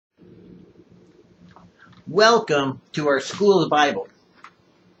Welcome to our School of the Bible.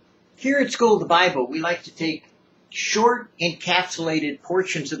 Here at School of the Bible, we like to take short, encapsulated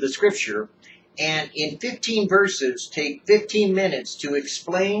portions of the Scripture and in 15 verses take 15 minutes to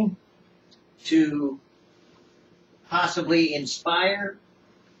explain, to possibly inspire,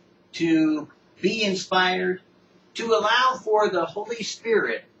 to be inspired, to allow for the Holy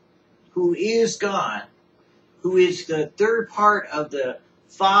Spirit, who is God, who is the third part of the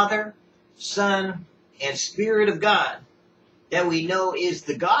Father, Son, and Spirit of God, that we know is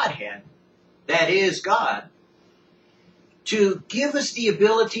the Godhead, that is God, to give us the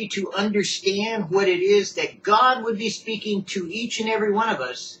ability to understand what it is that God would be speaking to each and every one of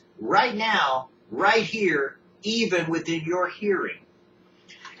us right now, right here, even within your hearing.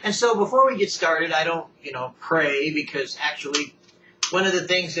 And so before we get started, I don't, pray, because actually one of the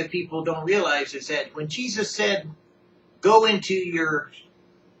things that people don't realize is that when Jesus said, go into your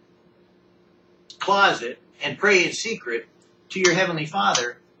closet and pray in secret to your Heavenly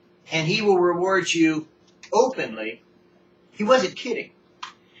Father, and He will reward you openly, He wasn't kidding.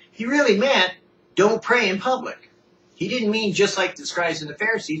 He really meant, don't pray in public. He didn't mean just like the scribes and the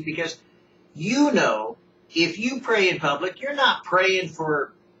Pharisees, because if you pray in public, you're not praying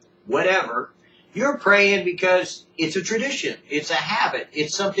for whatever. You're praying because it's a tradition. It's a habit.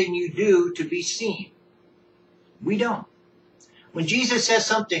 It's something you do to be seen. We don't. When Jesus says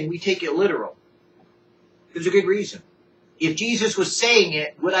something, we take it literal. There's a good reason. If Jesus was saying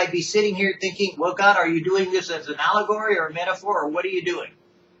it, would I be sitting here thinking, well, God, are you doing this as an allegory or a metaphor, or what are you doing?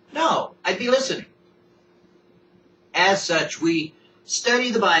 No, I'd be listening. As such, we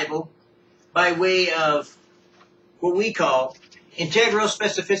study the Bible by way of what we call integral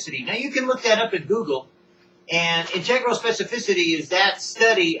specificity. Now, you can look that up at Google, and integral specificity is that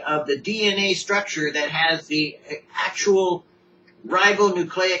study of the DNA structure that has the actual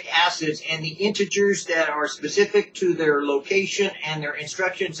ribonucleic acids and the integers that are specific to their location and their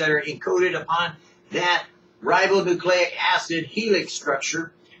instructions that are encoded upon that ribonucleic acid helix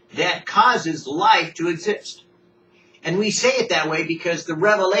structure that causes life to exist. And we say it that way because the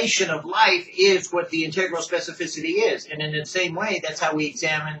revelation of life is what the integral specificity is. And in the same way, that's how we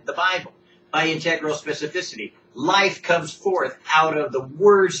examine the Bible, by integral specificity. Life comes forth out of the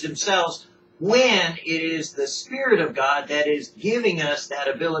words themselves when it is the Spirit of God that is giving us that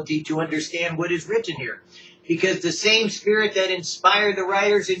ability to understand what is written here. Because the same Spirit that inspired the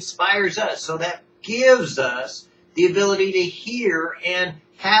writers inspires us. So that gives us the ability to hear and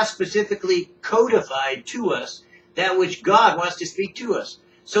have specifically codified to us that which God wants to speak to us.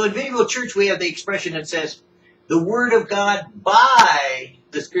 So in Medieval Church, we have the expression that says, the Word of God by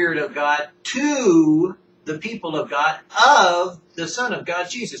the Spirit of God to the people of God of the Son of God,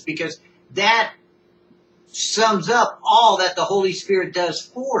 Jesus. Because that sums up all that the Holy Spirit does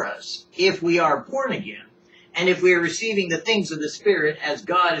for us if we are born again. And if we are receiving the things of the Spirit as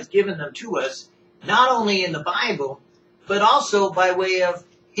God has given them to us, not only in the Bible, but also by way of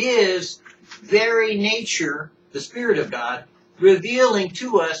His very nature, the Spirit of God, revealing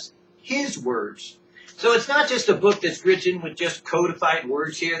to us His words. So it's not just a book that's written with just codified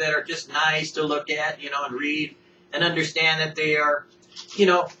words here that are just nice to look at, and read and understand that they are,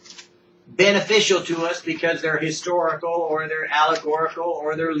 beneficial to us because they're historical or they're allegorical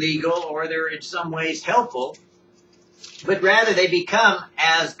or they're legal or they're in some ways helpful. But rather they become,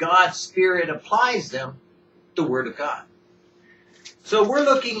 as God's Spirit applies them, the Word of God. So we're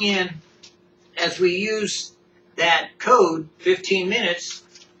looking in, as we use that code, 15 minutes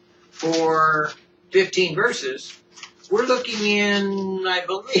for 15 verses, we're looking in, I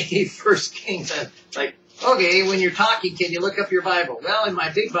believe, 1 Kings. Okay, when you're talking, can you look up your Bible? Well, in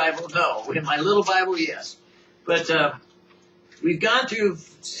my big Bible, no. In my little Bible, yes. But we've gone through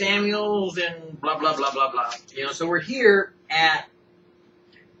Samuel's and blah, blah, blah, blah, blah. So we're here at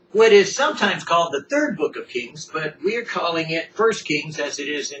what is sometimes called the third book of Kings, but we are calling it 1 Kings, as it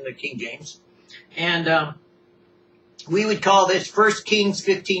is in the King James. And we would call this 1 Kings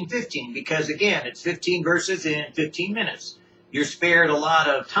 15:15, because, again, it's 15 verses in 15 minutes. You're spared a lot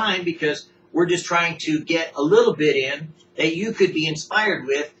of time because we're just trying to get a little bit in that you could be inspired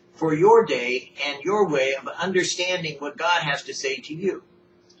with for your day and your way of understanding what God has to say to you.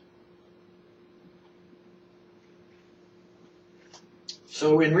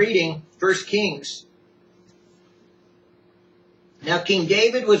 So in reading 1 Kings, now King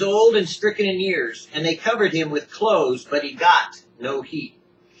David was old and stricken in years, and they covered him with clothes, but he got no heat.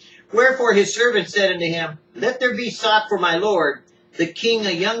 Wherefore his servant said unto him, Let there be sought for my lord, the king,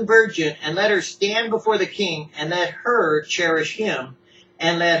 a young virgin, and let her stand before the king, and let her cherish him,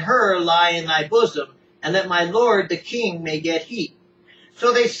 and let her lie in thy bosom, and that my lord the king may get heat.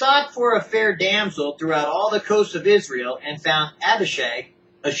 So they sought for a fair damsel throughout all the coasts of Israel, and found Abishag,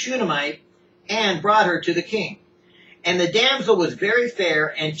 a Shunammite, and brought her to the king. And the damsel was very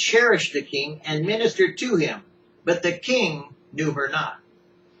fair, and cherished the king, and ministered to him. But the king knew her not.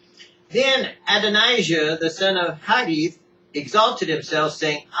 Then Adonijah, the son of Haggith, exalted himself,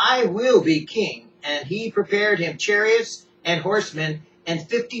 saying, I will be king. And he prepared him chariots and horsemen, and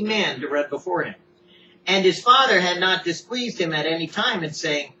 50 men to run before him. And his father had not displeased him at any time in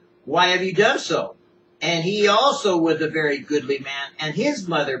saying, Why have you done so? And he also was a very goodly man, and his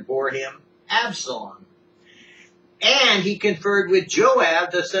mother bore him Absalom. And he conferred with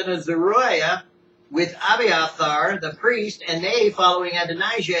Joab, the son of Zeruiah, with Abiathar, the priest, and they, following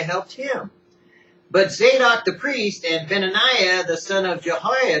Adonijah, helped him. But Zadok the priest, and Benaniah, the son of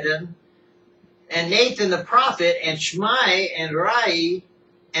Jehoiada, and Nathan the prophet, and Shimei, and Rai,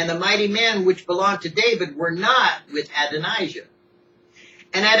 and the mighty men which belonged to David were not with Adonijah.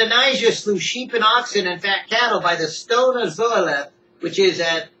 And Adonijah slew sheep and oxen and fat cattle by the stone of Zoheleth, which is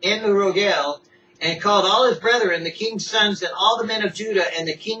at En-Rogel, and called all his brethren, the king's sons, and all the men of Judah, and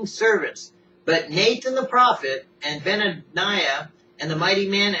the king's servants. But Nathan the prophet, and Benaniah, and the mighty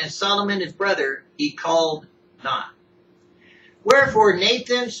men, and Solomon his brother, he called not. Wherefore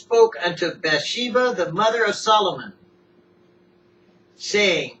Nathan spoke unto Bathsheba, the mother of Solomon,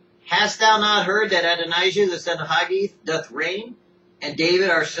 saying, Hast thou not heard that Adonijah, the son of Haggith, doth reign, and David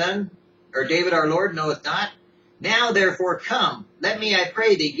our son, or David our Lord, knoweth not? Now therefore come, let me, I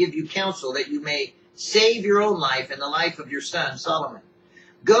pray thee, give you counsel, that you may save your own life and the life of your son Solomon.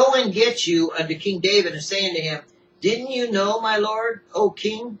 Go and get you unto King David, and say unto him, Didn't you know, my lord, O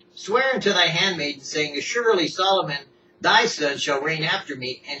king? Swear unto thy handmaiden, saying, Assuredly Solomon thy son shall reign after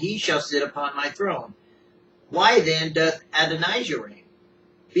me, and he shall sit upon my throne. Why then doth Adonijah reign?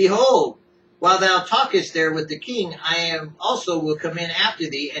 Behold, while thou talkest there with the king, I am also will come in after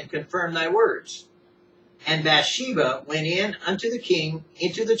thee, and confirm thy words. And Bathsheba went in unto the king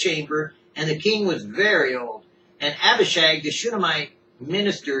into the chamber, and the king was very old. And Abishag the Shunammite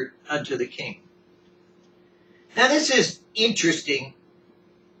ministered unto the king. Now this is interesting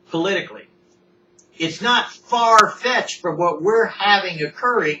politically. It's not far-fetched from what we're having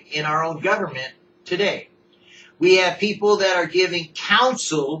occurring in our own government today. We have people that are giving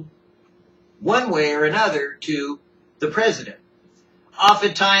counsel one way or another to the president.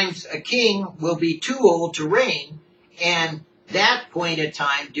 Oftentimes a king will be too old to reign, and that point in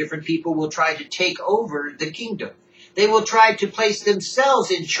time, different people will try to take over the kingdom. They will try to place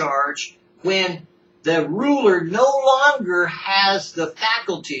themselves in charge when the ruler no longer has the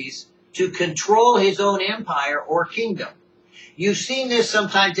faculties to control his own empire or kingdom. You've seen this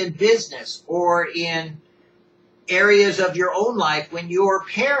sometimes in business or in areas of your own life when your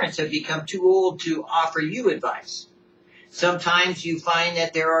parents have become too old to offer you advice. Sometimes you find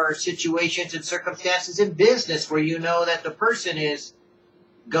that there are situations and circumstances in business where you know that the person is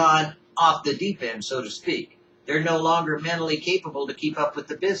gone off the deep end, so to speak. They're no longer mentally capable to keep up with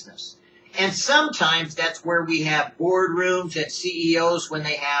the business. And sometimes that's where we have boardrooms and CEOs when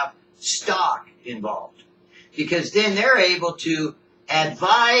they have stock involved. Because then they're able to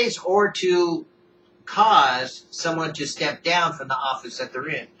advise or to cause someone to step down from the office that they're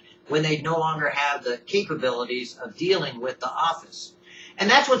in when they no longer have the capabilities of dealing with the office. And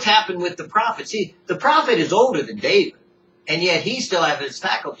that's what's happened with the prophet. See, the prophet is older than David, and yet he still has his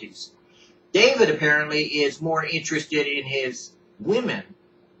faculties. David apparently is more interested in his women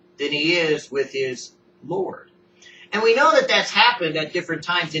than he is with his Lord. And we know that that's happened at different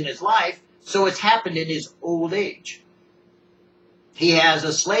times in his life, so it's happened in his old age. He has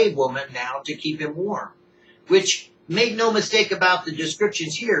a slave woman now to keep him warm, which, make no mistake about the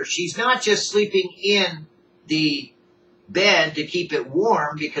descriptions here, she's not just sleeping in the bed to keep it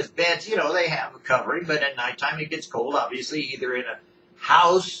warm, because beds, they have a covering, but at nighttime it gets cold, obviously, either in a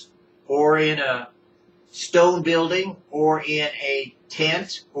house or in a stone building or in a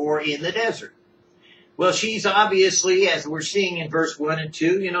tent or in the desert. Well, she's obviously, as we're seeing in verse 1 and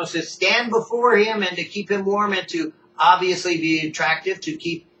 2, says, stand before him and to keep him warm and to obviously be attractive, to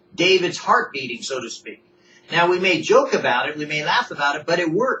keep David's heart beating, so to speak. Now, we may joke about it, we may laugh about it, but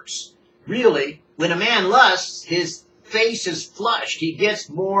it works. Really, when a man lusts, his face is flushed. He gets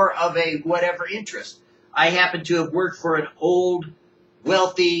more of a whatever interest. I happen to have worked for an old,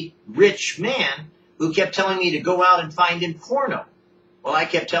 wealthy, rich man who kept telling me to go out and find him porno. Well, I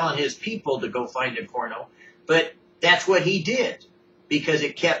kept telling his people to go find him porno, but that's what he did, because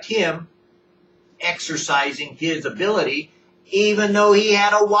it kept him exercising his ability, even though he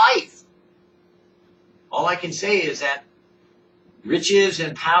had a wife. All I can say is that riches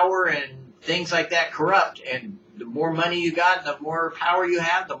and power and things like that corrupt, and The more money you got, the more power you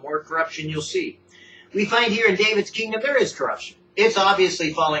have, the more corruption you'll see. We find here in David's kingdom there is corruption. It's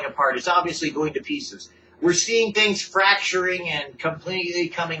obviously falling apart. It's obviously going to pieces. We're seeing things fracturing and completely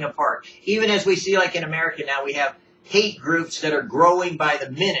coming apart. Even as we see, like in America now, we have hate groups that are growing by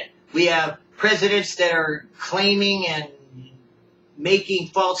the minute. We have presidents that are claiming and making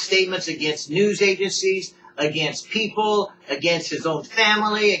false statements against news agencies, against people, against his own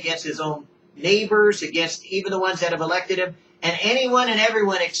family, against his own neighbors, against even the ones that have elected him. And anyone and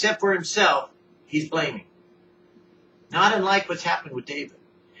everyone except for himself, he's blaming. Not unlike what's happened with David.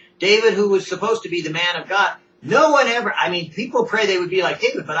 David, who was supposed to be the man of God, no one ever, people pray they would be like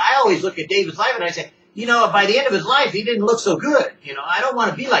David, but I always look at David's life and I say, by the end of his life, he didn't look so good. I don't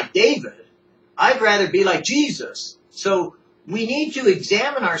want to be like David. I'd rather be like Jesus. So we need to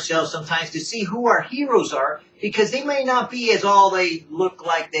examine ourselves sometimes to see who our heroes are, because they may not be as all they look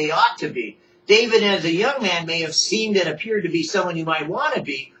like they ought to be. David, as a young man, may have seemed and appeared to be someone you might want to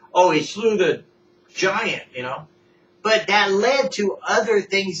be. Oh, he slew the giant, But that led to other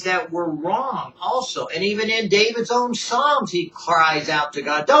things that were wrong also. And even in David's own Psalms, he cries out to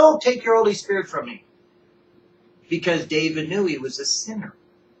God, don't take your Holy Spirit from me. Because David knew he was a sinner,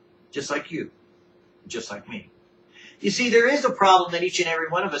 just like you, just like me. You see, there is a problem that each and every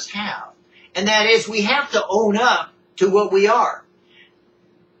one of us have. And that is we have to own up to what we are.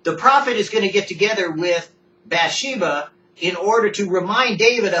 The prophet is going to get together with Bathsheba in order to remind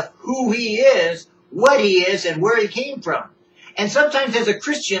David of who he is, what he is, and where he came from. And sometimes as a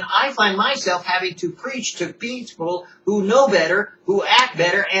Christian, I find myself having to preach to people who know better, who act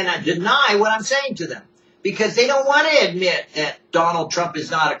better, and deny what I'm saying to them. Because they don't want to admit that Donald Trump is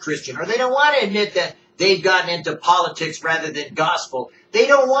not a Christian, or they don't want to admit that they've gotten into politics rather than gospel. They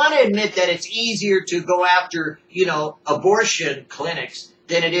don't want to admit that it's easier to go after, abortion clinics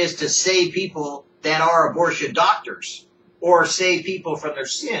than it is to save people that are abortion doctors or save people from their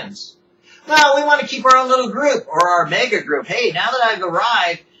sins. Well, we want to keep our own little group or our mega group. Hey, now that I've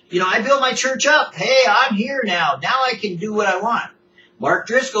arrived, I built my church up. Hey, I'm here now. Now I can do what I want. Mark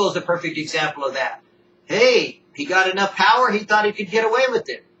Driscoll is a perfect example of that. Hey, he got enough power, he thought he could get away with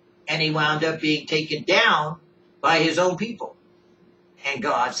it. And he wound up being taken down by his own people. And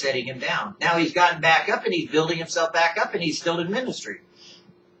God setting him down. Now he's gotten back up and he's building himself back up and he's still in ministry.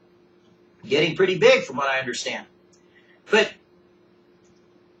 Getting pretty big from what I understand. But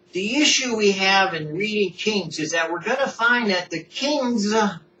the issue we have in reading Kings is that we're going to find that the kings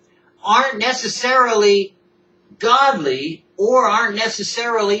aren't necessarily godly or aren't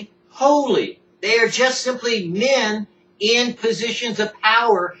necessarily holy. They are just simply men in positions of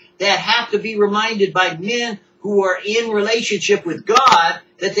power that have to be reminded by men who are in relationship with God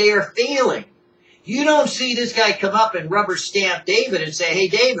that they are failing. You don't see this guy come up and rubber stamp David and say, hey,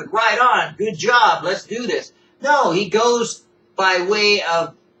 David, right on, good job, let's do this. No, he goes by way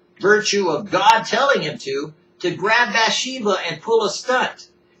of virtue of God telling him to grab Bathsheba and pull a stunt.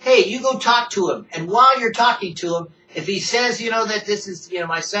 Hey, you go talk to him. And while you're talking to him, if he says, that this is,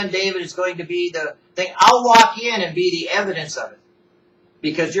 my son David is going to be the thing, I'll walk in and be the evidence of it.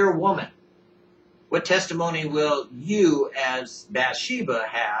 Because you're a woman. What testimony will you as Bathsheba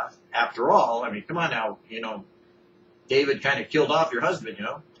have after all? Come on now, David kind of killed off your husband,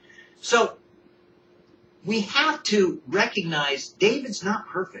 So, we have to recognize David's not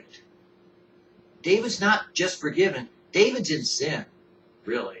perfect. David's not just forgiven. David's in sin,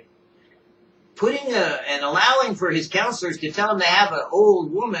 really. Putting and allowing for his counselors to tell him to have an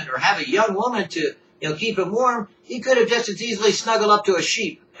old woman or have a young woman to, keep him warm, he could have just as easily snuggled up to a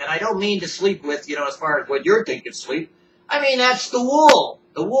sheep. And I don't mean to sleep with, as far as what you're thinking sleep. That's the wool.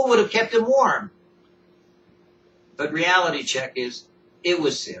 The wool would have kept him warm. But reality check is, it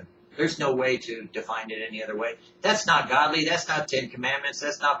was sin. There's no way to define it any other way. That's not godly. That's not 10 Commandments.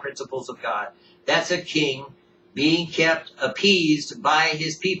 That's not principles of God. That's a king being kept appeased by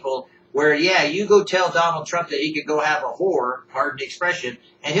his people where, yeah, you go tell Donald Trump that he could go have a whore, pardon the expression,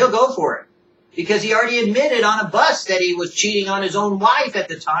 and he'll go for it. Because he already admitted on a bus that he was cheating on his own wife at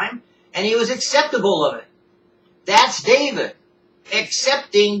the time, and he was acceptable of it. That's David,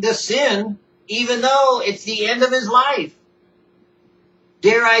 accepting the sin, even though it's the end of his life.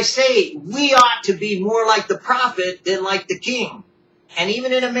 Dare I say, we ought to be more like the prophet than like the king. And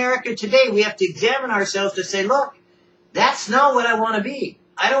even in America today, we have to examine ourselves to say, look, that's not what I want to be.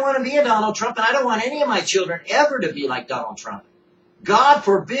 I don't want to be a Donald Trump, and I don't want any of my children ever to be like Donald Trump. God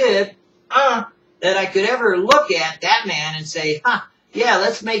forbid that I could ever look at that man and say, yeah,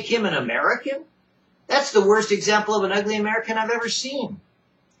 let's make him an American. That's the worst example of an ugly American I've ever seen.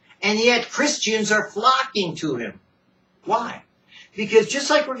 And yet Christians are flocking to him. Why? Because just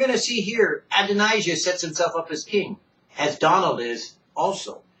like we're going to see here, Adonijah sets himself up as king, as Donald is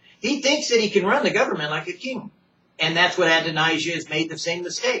also. He thinks that he can run the government like a king. And that's what Adonijah has made the same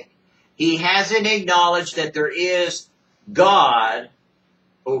mistake. He hasn't acknowledged that there is God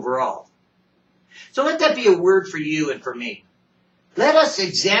overall. So let that be a word for you and for me. Let us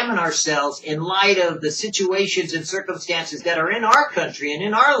examine ourselves in light of the situations and circumstances that are in our country and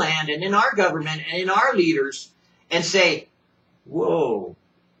in our land and in our government and in our leaders and say, whoa,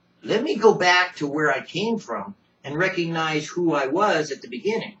 let me go back to where I came from and recognize who I was at the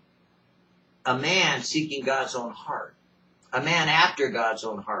beginning. A man seeking God's own heart. A man after God's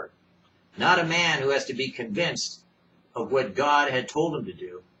own heart. Not a man who has to be convinced of what God had told him to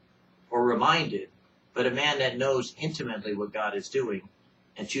do or reminded, but a man that knows intimately what God is doing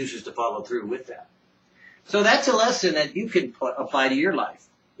and chooses to follow through with that. So that's a lesson that you can apply to your life.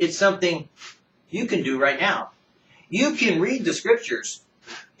 It's something you can do right now. You can read the scriptures.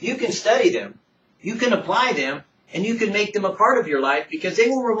 You can study them. You can apply them, and you can make them a part of your life because they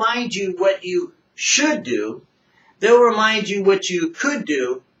will remind you what you should do. They'll remind you what you could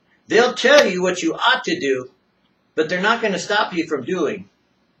do. They'll tell you what you ought to do, but they're not going to stop you from doing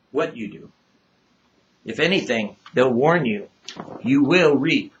what you do. If anything, they'll warn you, you will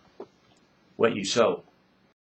reap what you sow.